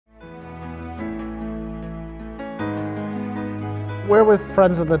We're with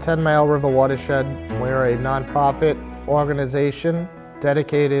Friends of the 10 Mile River Watershed. We're a nonprofit organization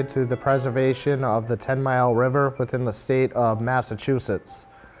dedicated to the preservation of the 10 Mile River within the state of Massachusetts.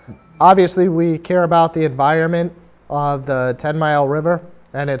 Obviously, we care about the environment of the 10 Mile River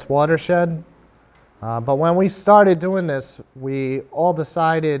and its watershed. But when we started doing this, we all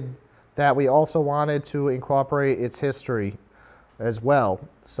decided that we also wanted to incorporate its history as well.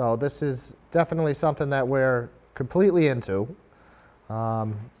 So this is definitely something that we're completely into.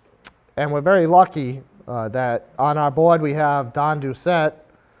 And we're very lucky that on our board we have Doucette,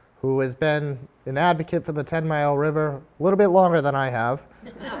 who has been an advocate for the 10 Mile River a little bit longer than I have,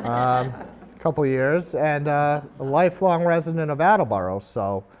 a couple years, and a lifelong resident of Attleboro.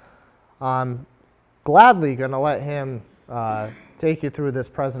 So I'm gladly going to let him take you through this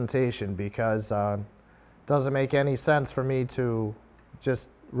presentation, because it doesn't make any sense for me to just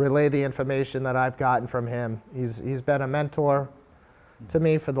relay the information that I've gotten from him. He's been a mentor to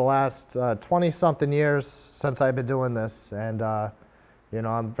me for the last 20-something years since I've been doing this, and you know,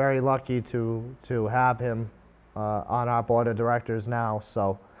 I'm very lucky to have him on our board of directors now.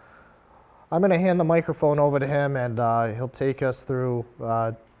 So I'm going to hand the microphone over to him, and he'll take us through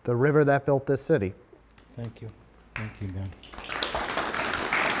the river that built this city. Thank you. Thank you, Ben.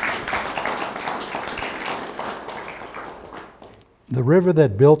 The river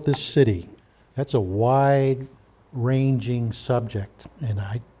that built this city, that's a wide-ranging subject, and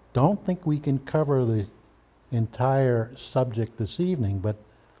I don't think we can cover the entire subject this evening, but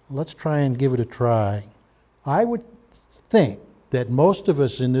let's try and give it a try. I would think that most of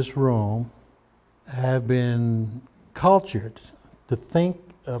us in this room have been cultured to think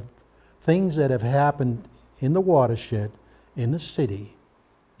of things that have happened in the watershed, in the city,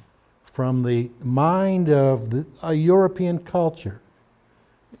 from the mind of a European culture,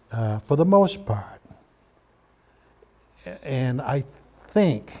 for the most part. And I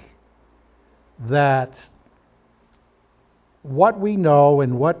think that what we know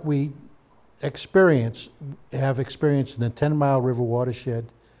and what we have experienced in the 10 Mile River watershed,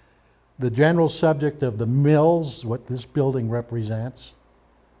 the general subject of the mills, what this building represents,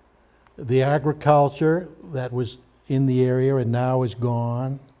 the agriculture that was in the area and now is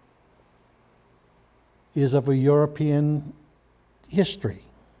gone, is of a European history.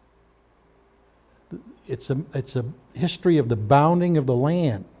 It's a history of the bounding of the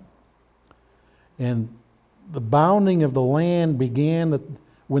land. And the bounding of the land began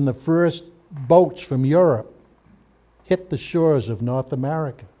when the first boats from Europe hit the shores of North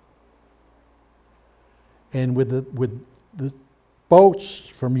America. And with the boats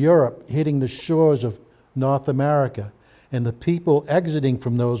from Europe hitting the shores of North America, and the people exiting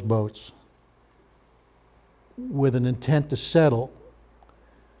from those boats with an intent to settle,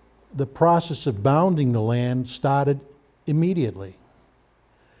 the process of bounding the land started immediately.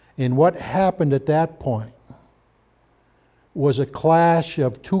 And what happened at that point was a clash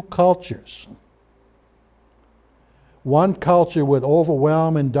of two cultures. One culture would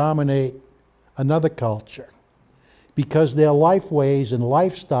overwhelm and dominate another culture, because their lifeways and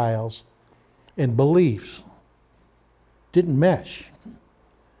lifestyles and beliefs didn't mesh.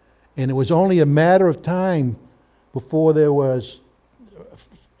 And it was only a matter of time before there was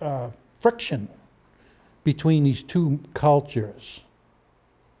friction between these two cultures.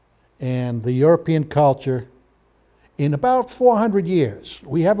 And the European culture, in about 400 years,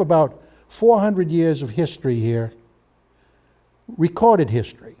 we have about 400 years of history here, recorded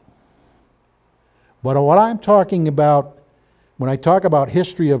history. But what I'm talking about, when I talk about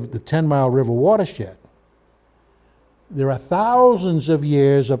history of the 10 Mile River watershed, there are thousands of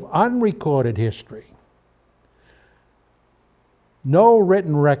years of unrecorded history. No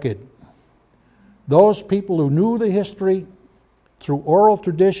written record. Those people who knew the history through oral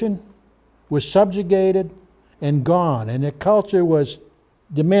tradition were subjugated and gone, and their culture was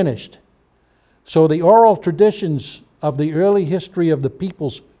diminished. So the oral traditions of the early history of the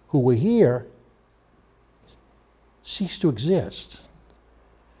peoples who were here ceased to exist.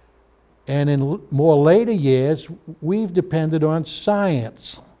 And in more later years, we've depended on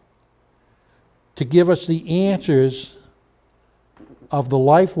science to give us the answers of the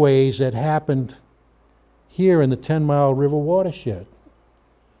lifeways that happened here in the 10 Mile River watershed.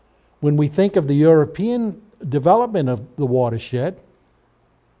 When we think of the European development of the watershed,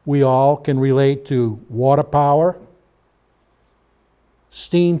 we all can relate to water power,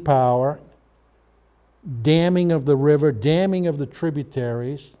 steam power, damming of the river, damming of the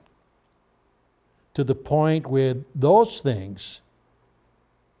tributaries, to the point where those things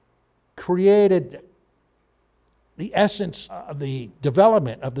created the essence of the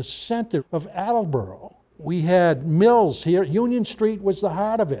development of the center of Attleboro, We had mills here. Union Street was the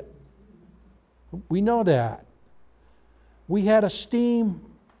heart of it. We know that. We had a steam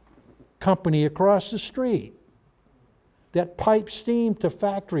company across the street that piped steam to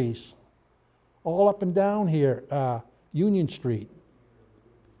factories all up and down here, Union Street,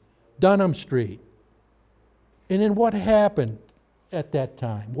 Dunham Street. And then what happened at that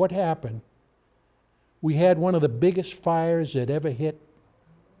time? What happened? We had one of the biggest fires that ever hit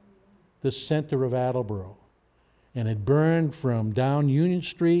the center of Attleboro. And it burned from down Union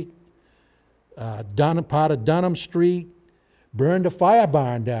Street, part of Dunham Street, burned a fire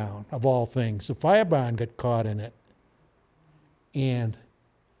barn down, of all things. The fire barn got caught in it. And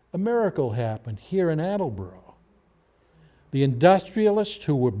a miracle happened here in Attleboro. The industrialists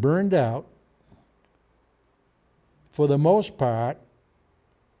who were burned out, for the most part,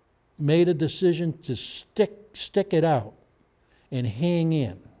 made a decision to stick it out and hang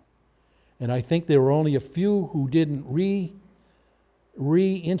in. And I think there were only a few who didn't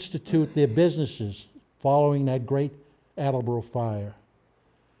reinstitute their businesses following that great Attleboro fire.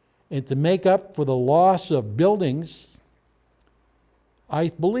 And to make up for the loss of buildings, I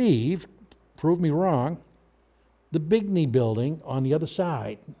believe, prove me wrong, the Bigney building on the other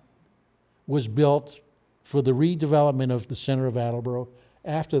side was built for the redevelopment of the center of Attleboro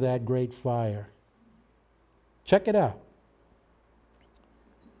after that great fire. Check it out.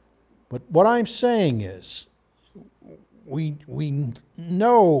 But what I'm saying is, we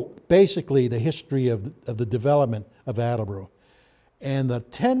know basically the history of the development of Attleboro. And the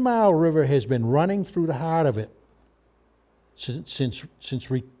 10 Mile River has been running through the heart of it since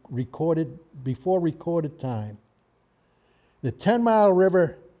before recorded time. The 10 Mile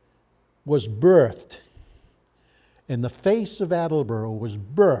River was birthed, and the face of Attleboro was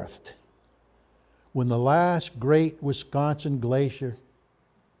birthed when the last great Wisconsin glacier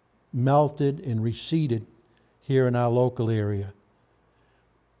melted and receded here in our local area.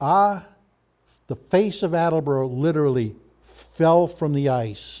 The face of Attleboro literally fell from the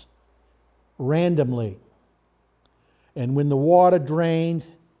ice randomly. And when the water drained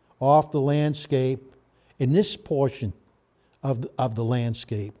off the landscape, in this portion of the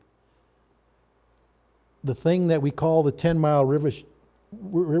landscape, the thing that we call the 10 Mile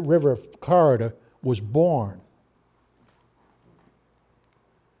River corridor was born.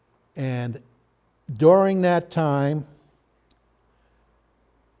 And during that time,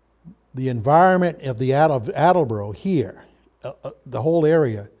 the environment of the Attleboro here, the whole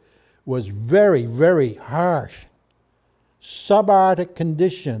area, was very, very harsh. Subarctic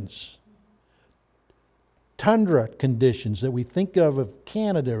conditions, tundra conditions that we think of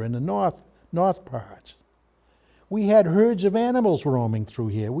Canada and the north parts. We had herds of animals roaming through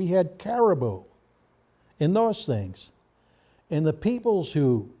here. We had caribou and those things. And the peoples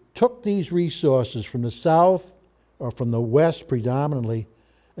who took these resources from the south or from the west predominantly,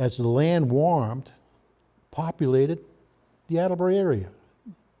 as the land warmed, populated the Attleboro area.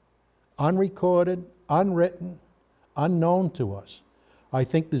 Unrecorded, unwritten, unknown to us. I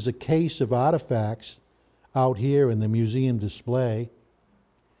think there's a case of artifacts out here in the museum display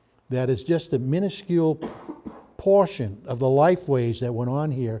that is just a minuscule portion of the lifeways that went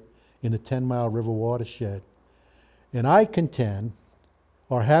on here in the 10 Mile River watershed. And I contend,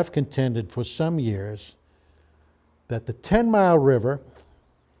 or have contended for some years, that the 10 Mile River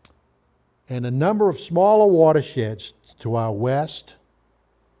and a number of smaller watersheds to our west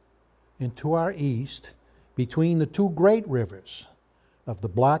and to our east, between the two great rivers of the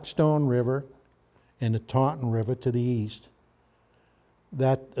Blackstone River and the Taunton River to the east,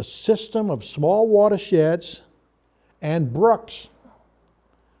 that a system of small watersheds and brooks,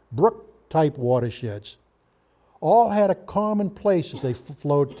 brook-type watersheds, all had a common place that they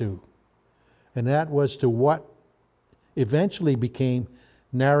flowed to, and that was to what eventually became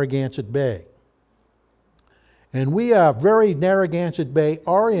Narragansett Bay. And we are very Narragansett Bay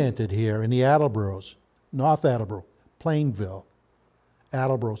oriented here in the Attleboros, North Attleboro, Plainville,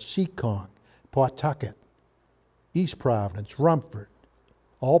 Attleboro, Seekonk, Pawtucket, East Providence, Rumford,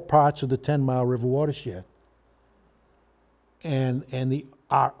 all parts of the 10 Mile River watershed. And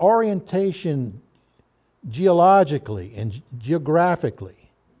our orientation geologically and geographically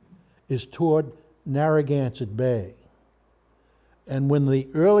is toward Narragansett Bay. And when the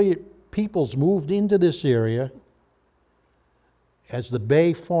early peoples moved into this area, as the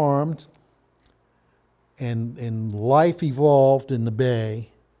bay formed and life evolved in the bay,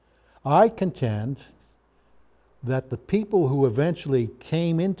 I contend that the people who eventually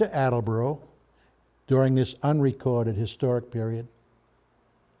came into Attleboro during this unrecorded historic period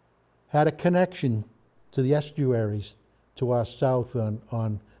had a connection to the estuaries to our south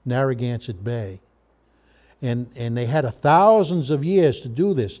on Narragansett Bay. and they had thousands of years to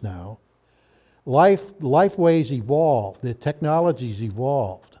do this now. Lifeways evolved, the technologies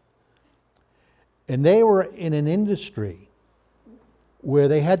evolved. And they were in an industry where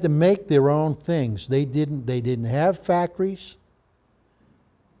they had to make their own things. They didn't have factories.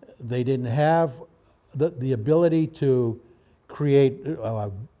 They didn't have the ability to create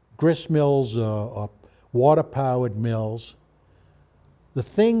grist mills or water-powered mills.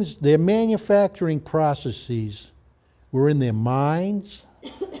 Their manufacturing processes were in their minds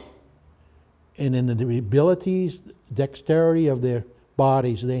and in the abilities, dexterity of their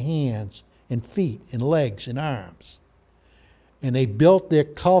bodies, their hands and feet and legs and arms. And they built their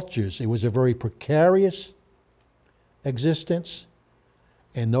cultures. It was a very precarious existence.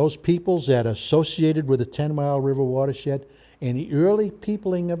 And those peoples that are associated with the 10 Mile River watershed and the early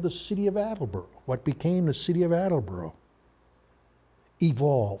peopling of the city of Attleboro, what became the city of Attleboro,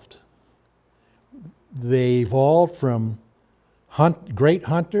 evolved. They evolved from great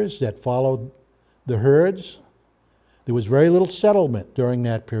hunters that followed the herds. There was very little settlement during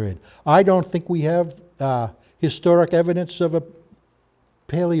that period. I don't think we have historic evidence of a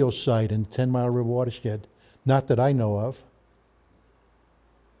paleo site in 10 Mile River watershed, not that I know of.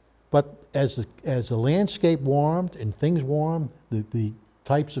 But as the landscape warmed and things warmed, the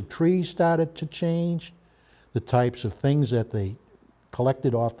types of trees started to change, the types of things that they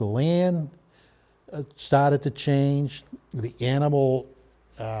collected off the land started to change, the animals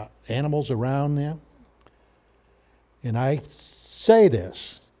around them. And I say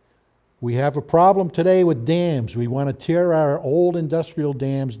this, we have a problem today with dams. We want to tear our old industrial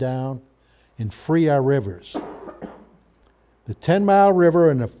dams down and free our rivers. The 10 Mile River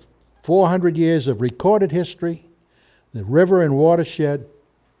and the 400 years of recorded history, the river and watershed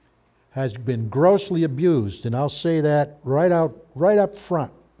has been grossly abused, and I'll say that right up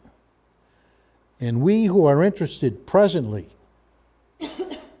front. And we who are interested presently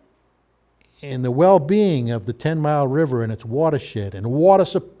in the well-being of the 10 Mile River and its watershed and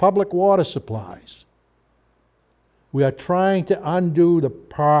public water supplies, we are trying to undo the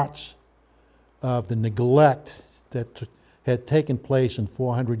parts of the neglect that had taken place in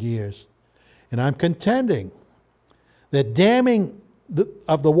 400 years. And I'm contending that damming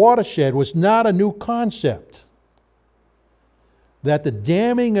of the watershed was not a new concept. That the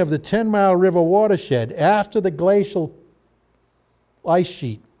damming of the 10 Mile River watershed after the glacial ice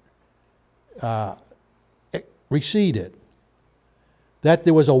sheet receded, that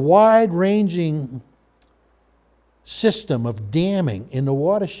there was a wide-ranging system of damming in the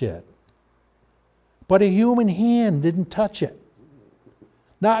watershed. But a human hand didn't touch it.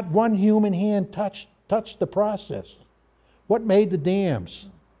 Not one human hand touched the process. What made the dams?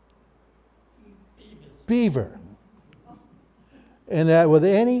 Beaver. And that with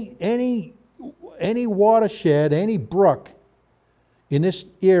any watershed, any brook in this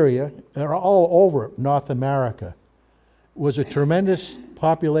area, or all over North America, was a tremendous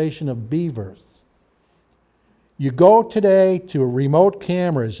population of beavers. You go today to remote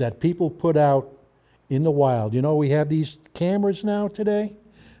cameras that people put out in the wild. You know, we have these cameras now today.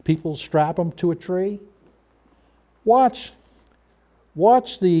 People strap them to a tree. Watch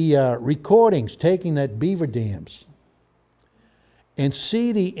the recordings taking at beaver dams and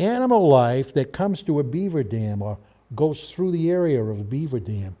see the animal life that comes to a beaver dam or goes through the area of a beaver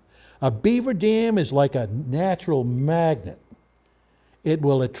dam. A beaver dam is like a natural magnet. It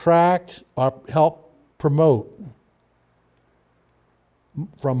will attract or help promote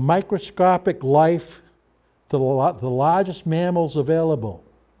from microscopic life to the largest mammals available.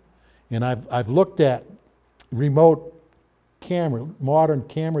 And I've looked at remote modern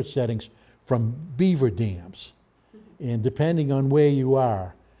camera settings from beaver dams, and depending on where you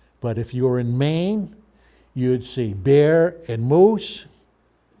are. But if you were in Maine, you'd see bear and moose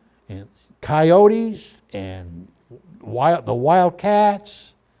and coyotes and the wild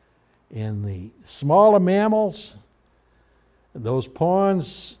cats and the smaller mammals. Those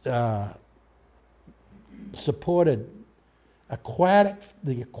ponds supported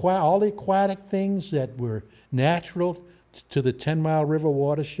all the aquatic things that were natural to the 10 Mile River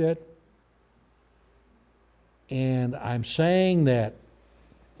watershed. And I'm saying that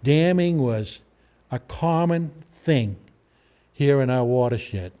damming was a common thing here in our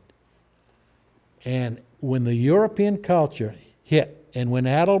watershed. And when the European culture hit and when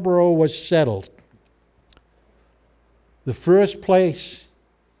Attleboro was settled, the first place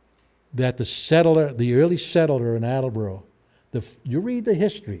that the early settler in Attleboro, you read the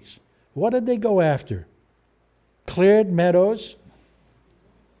histories, what did they go after? Cleared meadows.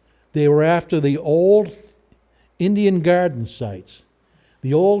 They were after the old Indian garden sites,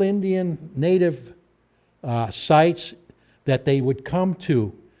 the old Indian native sites that they would come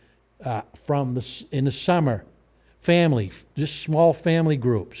to in the summer, just small family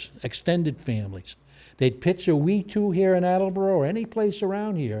groups, extended families. They'd pitch a we-two here in Attleboro or any place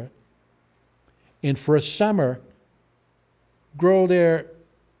around here, and for a summer, grow their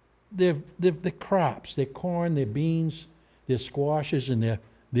crops, their corn, their beans, their squashes, and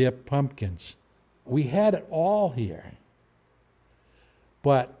their pumpkins. We had it all here.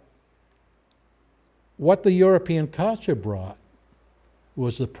 But what the European culture brought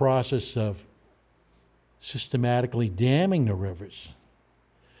was the process of systematically damming the rivers.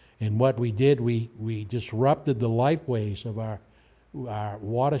 And what we did, we disrupted the lifeways of our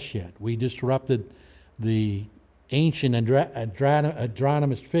watershed. We disrupted the ancient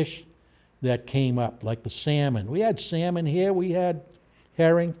anadromous fish that came up, like the salmon. We had salmon here, we had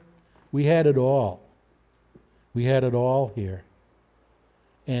herring, we had it all. We had it all here.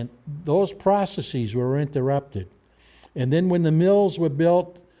 And those processes were interrupted. And then when the mills were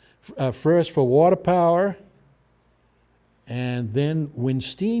built, first for water power, and then when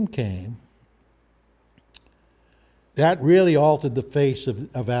steam came, that really altered the face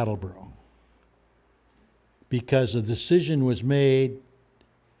of Attleboro, because the decision was made,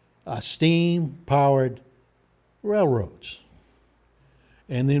 steam-powered railroads.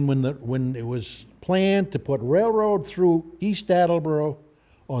 And then when it was planned to put railroad through East Attleboro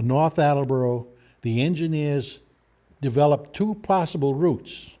or North Attleboro, the engineers developed two possible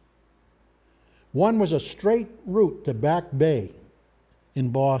routes. One was a straight route to Back Bay in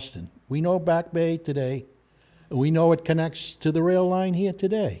Boston. We know Back Bay today, and we know it connects to the rail line here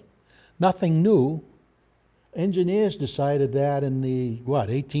today. Nothing new. Engineers decided that in the,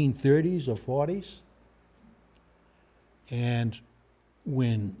 1830s or 40s? And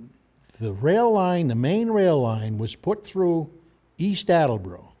when the rail line, the main rail line, was put through East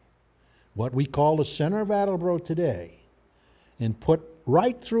Attleboro, what we call the center of Attleboro today, and put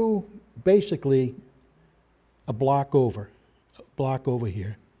right through basically a block over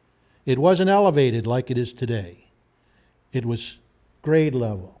here. It wasn't elevated like it is today. It was grade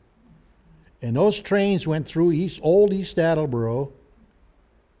level. And those trains went through old East Attleboro,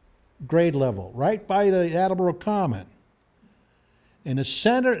 grade level, right by the Attleboro Common. In the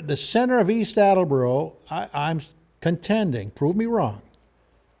center of East Attleboro, I'm contending, prove me wrong,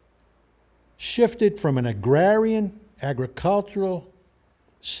 shifted from an agrarian, agricultural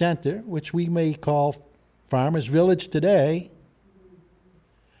center, which we may call Farmers Village today,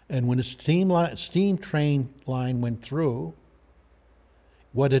 and when the steam train line went through,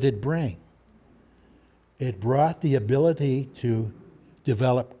 what did it bring? It brought the ability to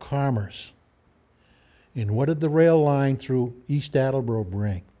develop commerce. And what did the rail line through East Attleboro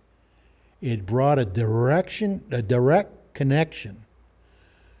bring? It brought a direct connection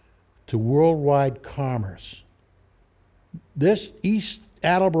to worldwide commerce. This East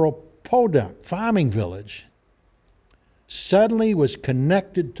Attleboro podunk farming village suddenly was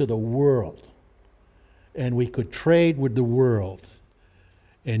connected to the world, and we could trade with the world.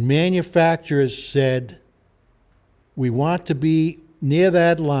 And manufacturers said, we want to be near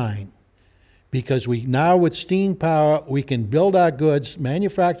that line, because now with steam power, we can build our goods,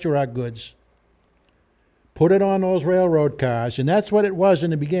 manufacture our goods, put it on those railroad cars, and that's what it was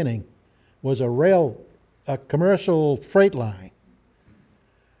in the beginning, was a commercial freight line.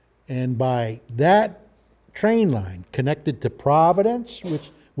 And by that train line connected to Providence,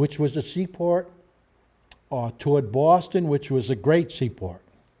 which was a seaport, or toward Boston, which was a great seaport.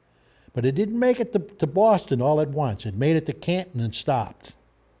 But it didn't make it to Boston all at once. It made it to Canton and stopped.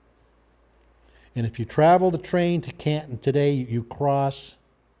 And if you travel the train to Canton today, you cross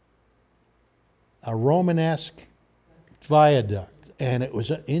a Romanesque viaduct. And it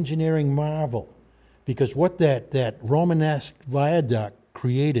was an engineering marvel, because what that Romanesque viaduct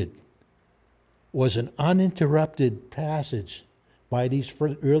created was an uninterrupted passage by these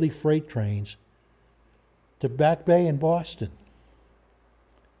early freight trains to Back Bay and Boston.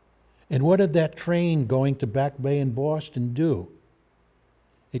 And what did that train going to Back Bay and Boston do?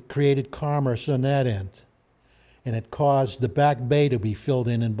 It created commerce on that end. And it caused the Back Bay to be filled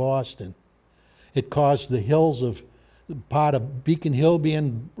in Boston. It caused the hills of part of Beacon Hill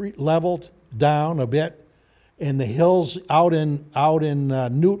being leveled down a bit, and the hills out in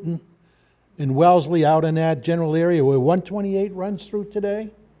Newton and Wellesley, out in that general area where 128 runs through today.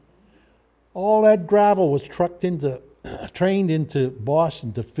 All that gravel was trained into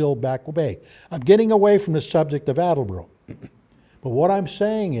Boston to fill Back Bay. I'm getting away from the subject of Attleboro. But what I'm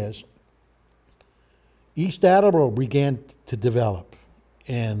saying is, East Attleboro began to develop,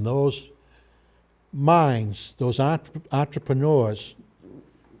 and those minds, those entrepreneurs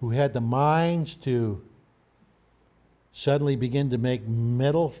who had the minds to suddenly begin to make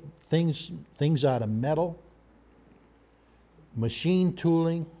metal things out of metal, machine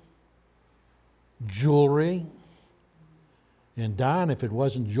tooling, jewelry. And Don, if it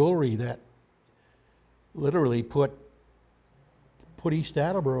wasn't jewelry, that literally put East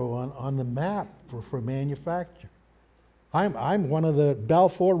Attleboro on the map for manufacture. I'm one of the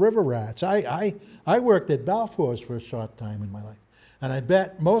Balfour River rats. I worked at Balfour's for a short time in my life. And I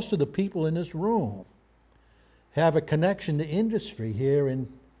bet most of the people in this room have a connection to industry here in,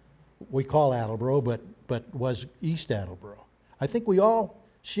 we call Attleboro, but was East Attleboro. I think we all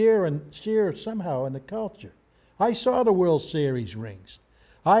share somehow in the culture. I saw the World Series rings.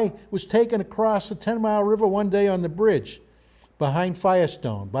 I was taken across the 10-Mile River one day on the bridge behind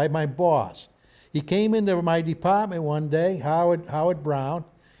Firestone by my boss. He came into my department one day, Howard Brown,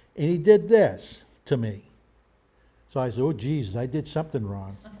 and he did this to me. So I said, oh, Jesus, I did something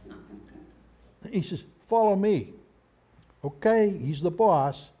wrong. He says, follow me. Okay, he's the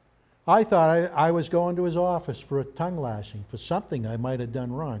boss. I thought I was going to his office for a tongue lashing for something I might have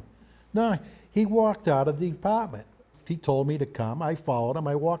done wrong. No, he walked out of the department. He told me to come. I followed him.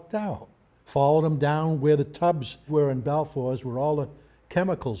 I walked out. Followed him down where the tubs were in Balfour's, where all the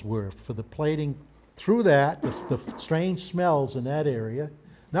chemicals were for the plating. Through that, the strange smells in that area.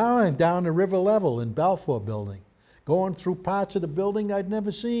 Now I'm down to river level in Balfour building, going through parts of the building I'd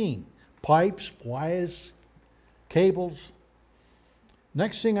never seen. Pipes, wires, cables.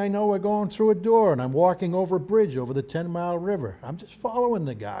 Next thing I know, we're going through a door, and I'm walking over a bridge over the 10-Mile River. I'm just following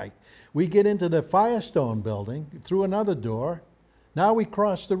the guy. We get into the Firestone building, through another door. Now we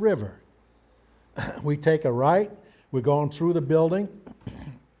cross the river. We take a right. We're going through the building.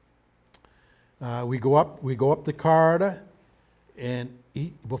 We go up the corridor, and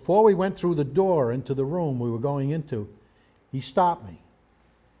before we went through the door into the room we were going into, he stopped me.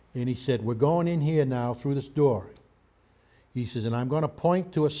 And he said, we're going in here now through this door. He says, and I'm going to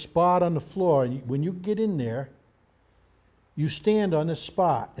point to a spot on the floor. And when you get in there, you stand on this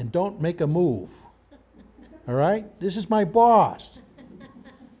spot and don't make a move. All right? This is my boss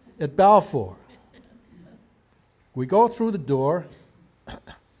at Balfour. We go through the door.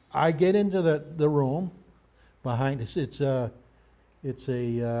 I get into the room behind us. It's a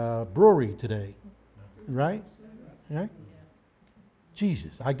brewery today, right? Right?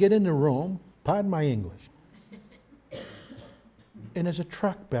 Jesus, I get in the room, pardon my English, and there's a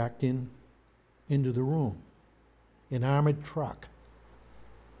truck backed into the room, an armored truck.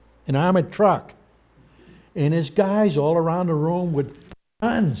 An armored truck. And there's guys all around the room with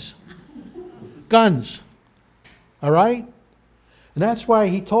guns. Guns. All right? And that's why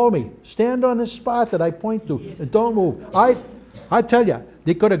he told me, stand on this spot that I point to and don't move. I tell you,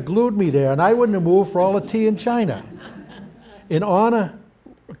 they could have glued me there and I wouldn't have moved for all the tea in China. And on a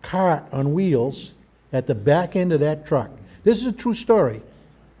cart on wheels at the back end of that truck, this is a true story,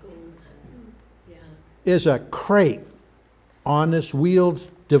 is a crate on this wheeled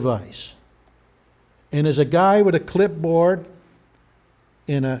device. And there's a guy with a clipboard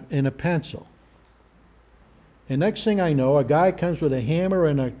and a pencil. And next thing I know, a guy comes with a hammer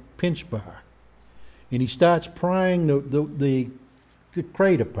and a pinch bar. And he starts prying the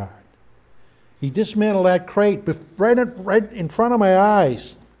crate apart. He dismantled that crate right in front of my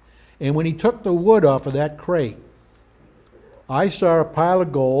eyes. And when he took the wood off of that crate, I saw a pile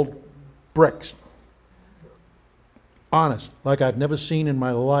of gold bricks. Honest, like I've never seen in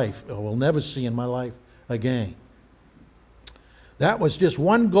my life, or will never see in my life again. That was just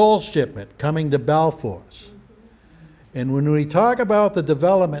one gold shipment coming to Balfour's. And when we talk about the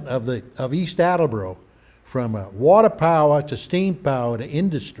development of East Attleboro, from water power to steam power to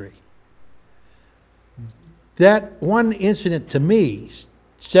industry, that one incident to me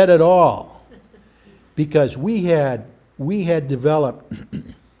said it all, because we had developed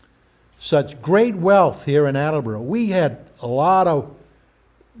such great wealth here in Attleboro. We had a lot of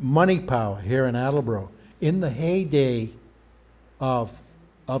money power here in Attleboro in the heyday of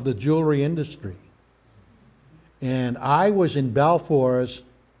the jewelry industry. And I was in Balfour's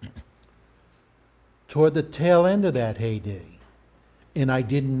toward the tail end of that heyday, and I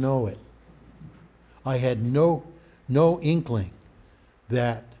didn't know it. I had no inkling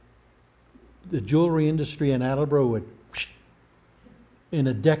that the jewelry industry in Attleboro would, in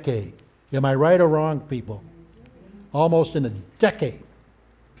a decade, am I right or wrong, people? Almost in a decade,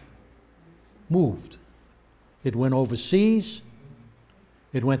 moved. It went overseas.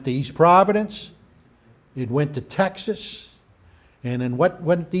 It went to East Providence. It went to Texas. And then what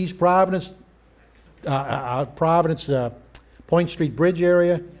went to East Providence? Point Street Bridge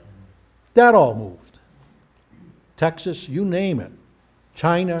area. That all moved. Texas, you name it.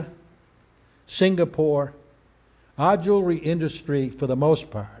 China, Singapore. Our jewelry industry, for the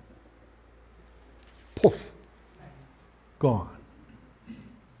most part, poof, gone.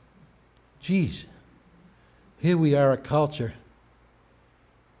 Geez, here we are, a culture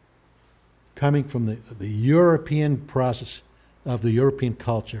coming from the European process of the European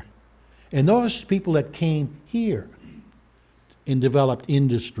culture. And those people that came here and developed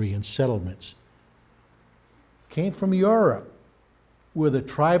industry and settlements came from Europe, where the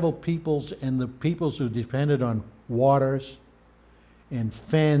tribal peoples and the peoples who depended on waters and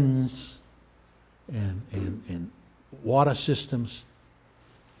fens and water systems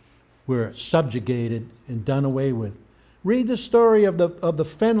were subjugated and done away with. Read the story of the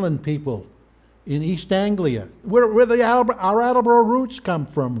Fenland people in East Anglia, where our Attleboro roots come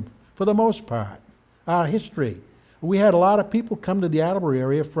from, for the most part, our history. We had a lot of people come to the Attleboro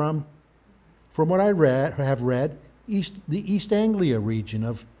area from what I have read, the East Anglia region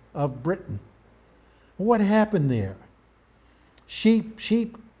of Britain. What happened there? Sheep,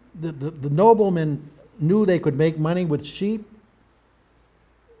 the noblemen knew they could make money with sheep.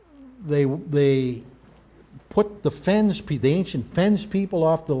 They put the ancient fens people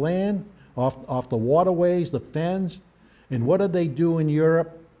off the land, off the waterways, the fens. And what did they do in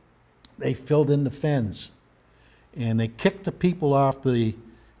Europe? They filled in the fens. And they kicked the people off the,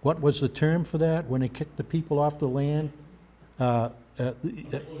 what was the term for that, when they kicked the people off the land?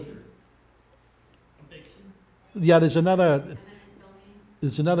 Yeah, there's another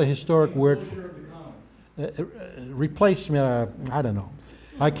historic word. Replacement, I don't know.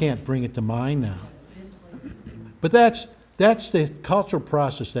 I can't bring it to mind now. But that's the cultural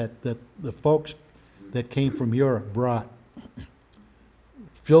process that the folks that came from Europe brought.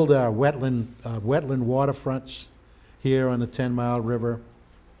 Filled our wetland waterfronts here on the 10 Mile River.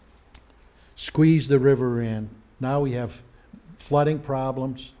 Squeezed the river in. Now we have flooding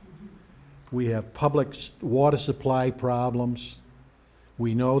problems. We have public water supply problems.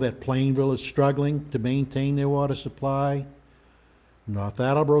 We know that Plainville is struggling to maintain their water supply. North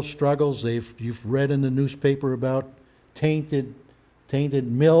Attleboro struggles. You've read in the newspaper about tainted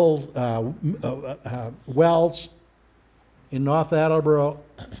wells in North Attleboro.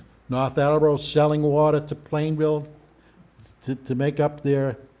 North Attleboro selling water to Plainville to make up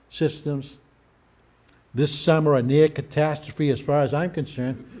their systems. This summer, a near catastrophe, as far as I'm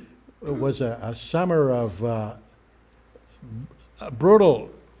concerned, was a summer of a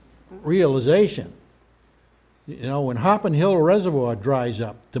brutal realization. You know, when Hoppin Hill Reservoir dries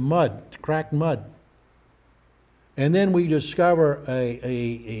up to mud, to cracked mud, and then we discover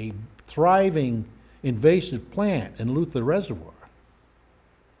a thriving invasive plant in Luther Reservoir,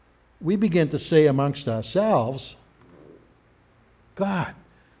 we begin to say amongst ourselves, God,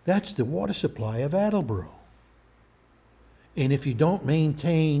 that's the water supply of Attleboro. And if you don't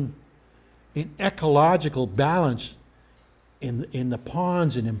maintain an ecological balance in the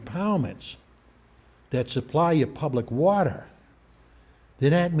ponds and impoundments that supply your public water,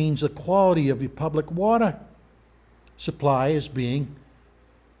 then that means the quality of your public water supply is being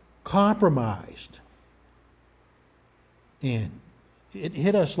compromised. And it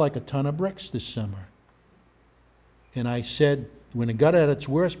hit us like a ton of bricks this summer. And I said, when it got at its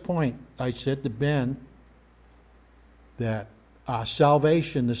worst point, I said to Ben that our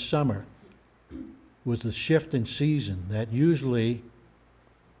salvation this summer was the shift in season, that usually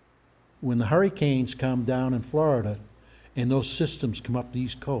when the hurricanes come down in Florida and those systems come up the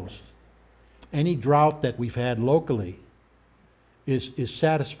East Coast, any drought that we've had locally is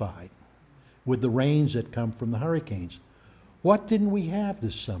satisfied with the rains that come from the hurricanes. What didn't we have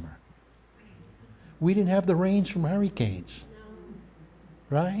this summer? We didn't have the rains from hurricanes,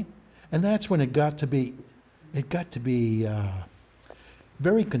 right? And that's when it got to be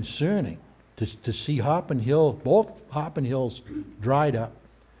very concerning to see Hoppin Hill, both Hoppin Hills dried up,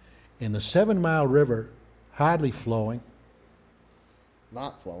 and the 7 Mile River hardly flowing.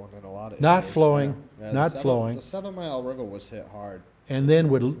 Not flowing in a lot of areas. Not flowing, Yeah, not flowing. The 7 Mile River was hit hard. And then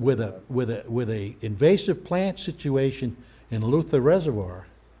with a invasive plant situation in Luther Reservoir,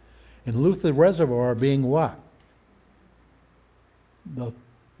 and Luther Reservoir being what? The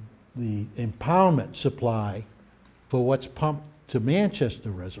impoundment supply for what's pumped to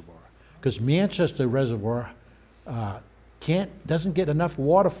Manchester Reservoir, because Manchester Reservoir doesn't get enough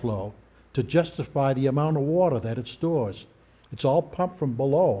water flow to justify the amount of water that it stores. It's all pumped from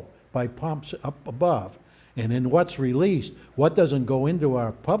below by pumps up above. And then what's released, what doesn't go into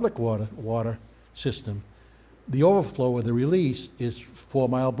our public water system, the overflow of the release is 4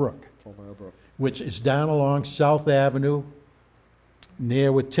 Mile Brook. 4 Mile Brook. Which is down along South Avenue,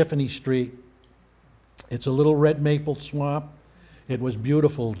 near with Tiffany Street. It's a little red maple swamp, It was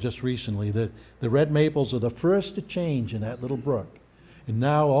beautiful just recently. The red maples are the first to change in that little brook. And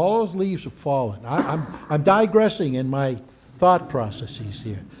now all those leaves have fallen. I'm digressing in my thought processes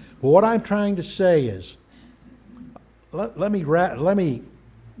here. But what I'm trying to say is, let me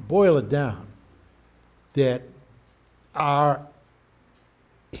boil it down, that our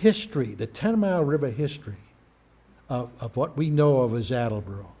history, the 10 Mile River history of what we know of as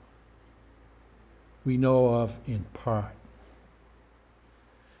Attleboro, we know of in part.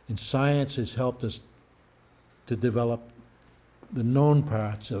 And science has helped us to develop the known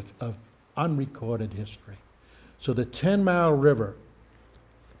parts of unrecorded history. So the 10 Mile River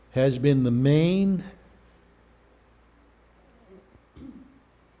has been the main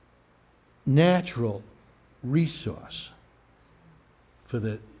natural resource for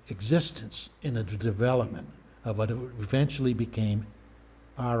the existence and the development of what eventually became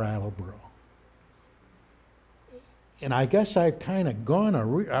our Attleboro. And I guess I've kind of gone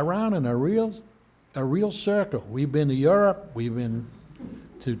around in a real circle. We've been to Europe, we've been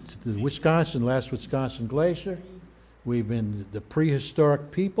to the last Wisconsin glacier, we've been to the prehistoric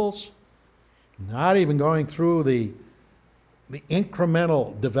peoples, not even going through the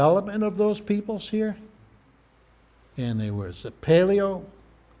incremental development of those peoples here. And there was the paleo,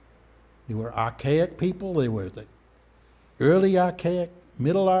 there were archaic people, there were the early archaic,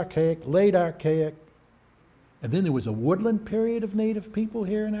 middle archaic, late archaic, and then there was a woodland period of native people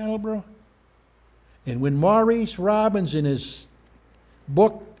here in Attleboro. And when Maurice Robbins, in his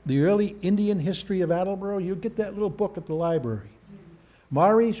book, The Early Indian History of Attleboro, you get that little book at the library.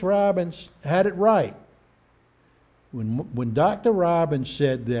 Maurice Robbins had it right. When Dr. Robbins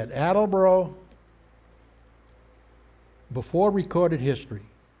said that Attleboro, before recorded history,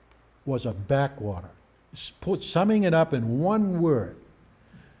 was a backwater, summing it up in one word,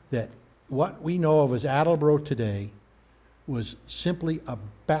 that what we know of as Attleboro today was simply a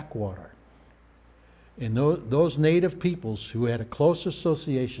backwater. And those native peoples who had a close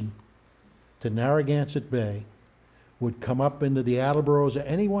association to Narragansett Bay would come up into the Attleboros of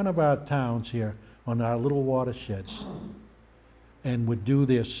any one of our towns here on our little watersheds and would do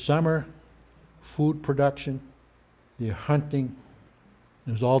their summer food production, their hunting.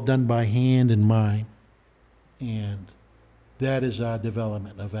 It was all done by hand and mind. And that is our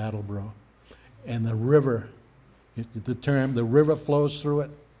development of Attleboro. And the river, the term, the river flows through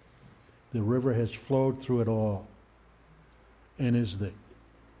it. The river has flowed through it all and is the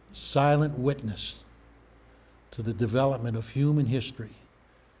silent witness to the development of human history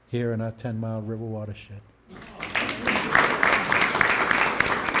here in our 10 Mile River watershed.